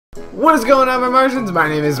What is going on, my Martians? My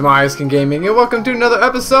name is MySkin Gaming, and welcome to another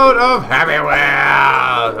episode of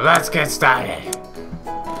Hyperfun. Let's get started.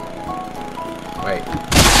 Wait.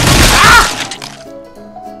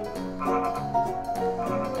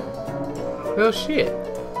 Ah! Oh shit.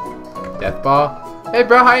 Death ball. Hey,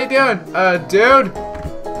 bro, how you doing? Dude.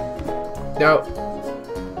 No.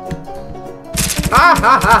 Ha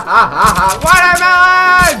ha ha ha ha ha!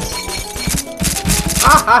 Watermelons!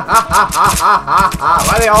 Why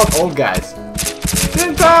are they all old guys?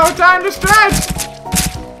 Tinto, time to stretch!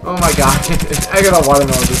 Oh my god, I got a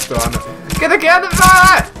watermelon just thrown. Get the kid on the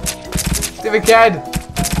fire! Stupid kid!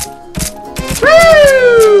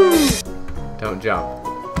 Woo! Don't jump.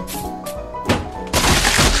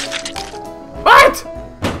 What?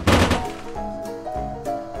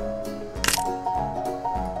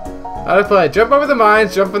 How to play? Jump over the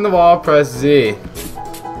mines, jump in the wall, press Z.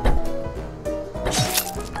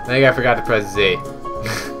 I think I forgot to press Z.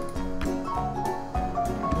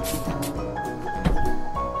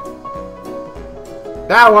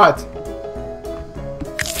 Now what?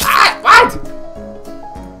 Ah, what?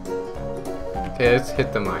 Okay, let's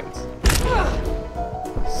hit the mines.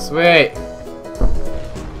 Sweet.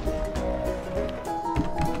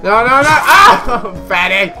 No, no, no! Ah!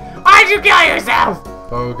 Fatty! Why'd you kill yourself?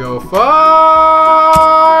 Go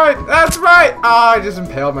fight! That's right! Oh, I just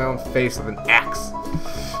impaled my own face with an axe.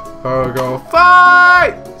 Go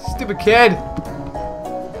fight! Stupid kid!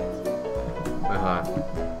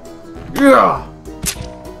 Yeah!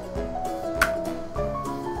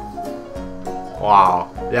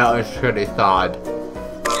 Wow, that was pretty thawed.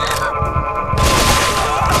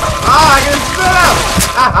 Ah, I can spit out!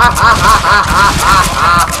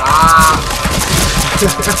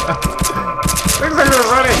 Looks like we're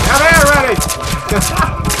running! Now they're running!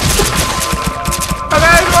 And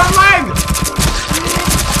there's one leg!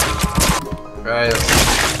 Right.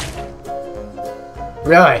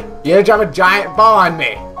 Really? You had to drop a giant ball on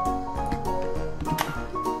me?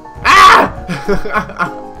 Ah!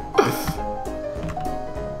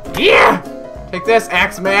 Yeah! Take this,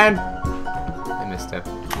 X-Man! I missed him.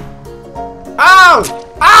 Oh!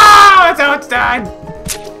 Oh! That's how it's done!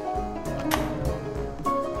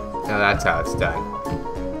 No, that's how it's done.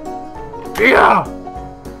 Yeah!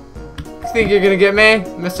 You think you're gonna get me,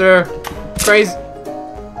 Mr. Crazy?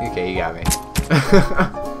 Okay, you got me.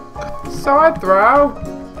 Sword throw!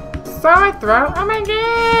 Sword throw! Oh my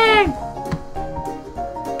god!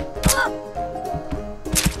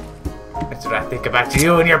 That's what I think about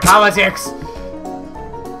you and your politics!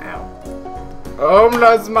 Ow.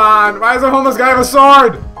 Homeless man! Why does a homeless guy have a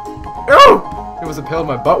sword? Ew! He was impaled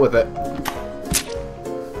my butt with it.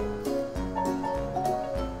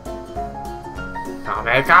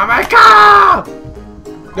 Oh my god!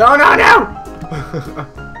 No, no, no!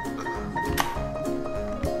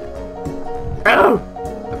 Oh!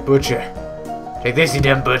 The butcher. Take this, you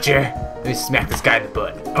dumb butcher. Let me smack this guy in the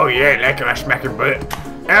butt. Oh yeah, like it, I smack your butt.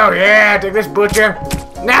 Oh yeah, take this, butcher.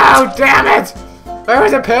 No, damn it! There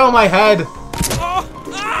was a pill in my head.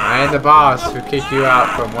 I am the boss who kicked you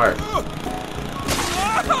out from work.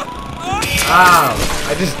 Oh,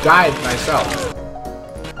 I just died myself.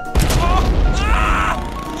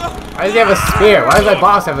 Why does he have a spear? Why does my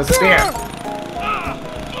boss have a spear?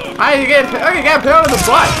 How did you get a pill in the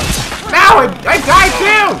butt? No, I died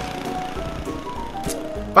too!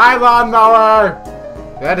 Bye, lawnmower!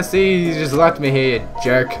 You had to see you just left me here, you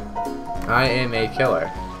jerk. I am a killer.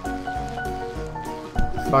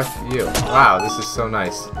 Fuck you. Wow, this is so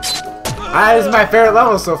nice. This is my favorite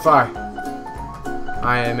level so far.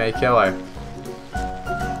 I am a killer.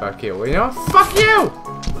 Fuck you. Well, you know what? Fuck you!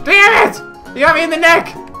 Damn it! You got me in the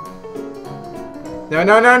neck! No,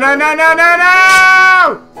 no, no, no, no, no, no,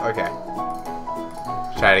 no! Okay.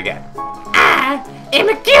 Try it again. I am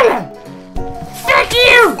a killer! Fuck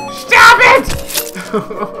you! Stop it!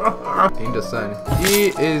 Angel son.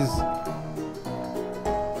 He is...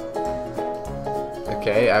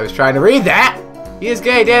 Okay, I was trying to read that! He is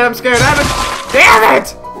gay, Dad, I'm scared. Damn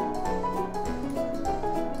it!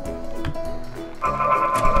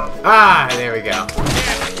 Ah, there we go.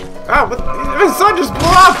 Oh, the sun just blew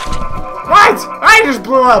up! What? I just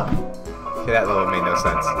blew up! Okay, that level made no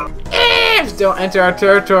sense. Eels! Don't enter our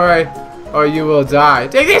territory, or you will die.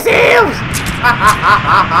 Take these eels! Ha ha ha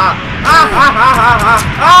ha ha! Ha ha ha ha ha!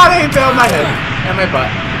 Oh, they impaled my head and my butt.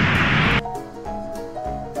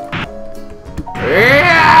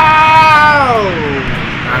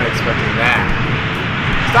 Not expecting that.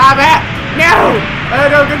 Stop it! No! I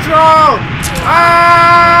have no control!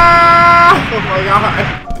 Ah! Oh my god!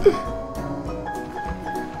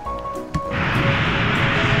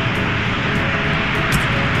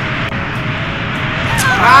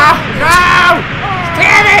 Ah!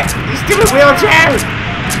 stupid wheelchair!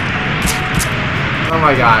 Oh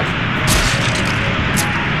my god.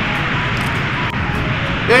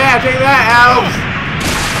 Yeah, take that, elves!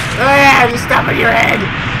 Oh yeah, just stop on your head!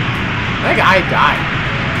 I think I died.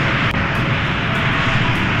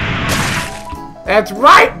 That's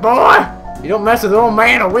right, boy! You don't mess with an old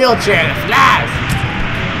man in a wheelchair that flies!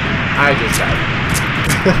 I just died.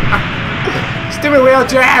 Stupid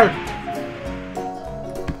wheelchair!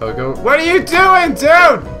 Pogo, what are you doing,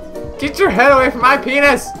 dude? Get your head away from my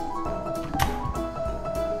penis!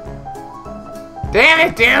 Damn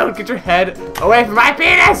it, dude! Get your head away from my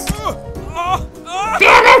penis!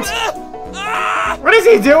 Damn it! What is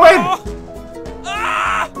he doing?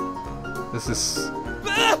 This is...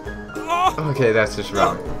 Okay, that's just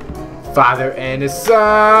wrong. Father and his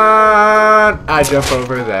son! I jump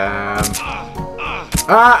over them.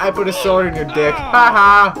 Ah, I put a sword in your dick.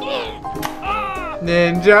 Haha!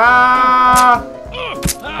 Ninja!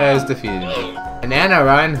 Has defeated me. Banana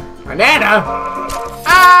run. Banana?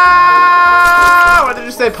 Ah! Why did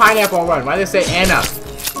you say pineapple run? Why did they say Anna?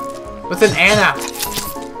 What's an Anna?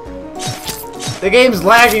 The game's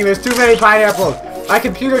lagging. There's too many pineapples. My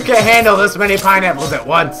computer can't handle this many pineapples at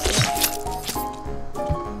once.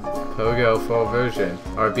 Pogo full version.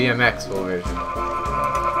 Or BMX full version.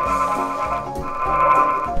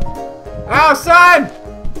 Oh, son!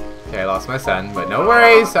 Okay, I lost my son, but no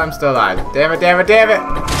worries. I'm still alive. Damn it, damn it, damn it!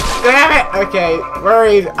 Damn it! Okay,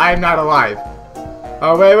 worried. I'm not alive.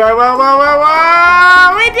 Oh, wait, wait, whoa, whoa, whoa,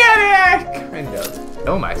 whoa! We did it! Kind of.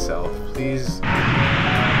 Kill myself, please.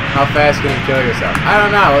 How fast can you kill yourself? I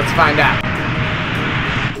don't know. Let's find out.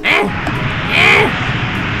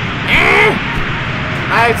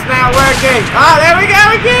 It's not working. Oh, there we go.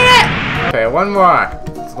 We did it. Okay, one more.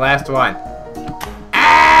 It's the last one.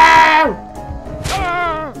 Ow!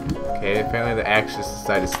 Okay, apparently the axe just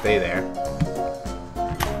decided to stay there.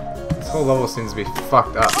 This whole level seems to be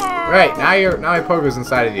fucked up. Right, now my pogo's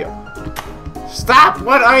inside of you. Stop!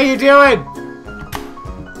 What are you doing?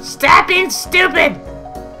 Stop being stupid!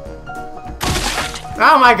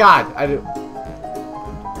 Oh my god!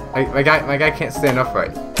 My guy can't stand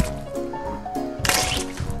upright.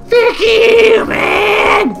 Fuck you,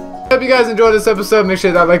 man! Hope you guys enjoyed this episode. Make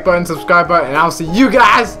sure to hit that like button, subscribe button, and I'll see you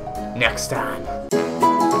guys next time.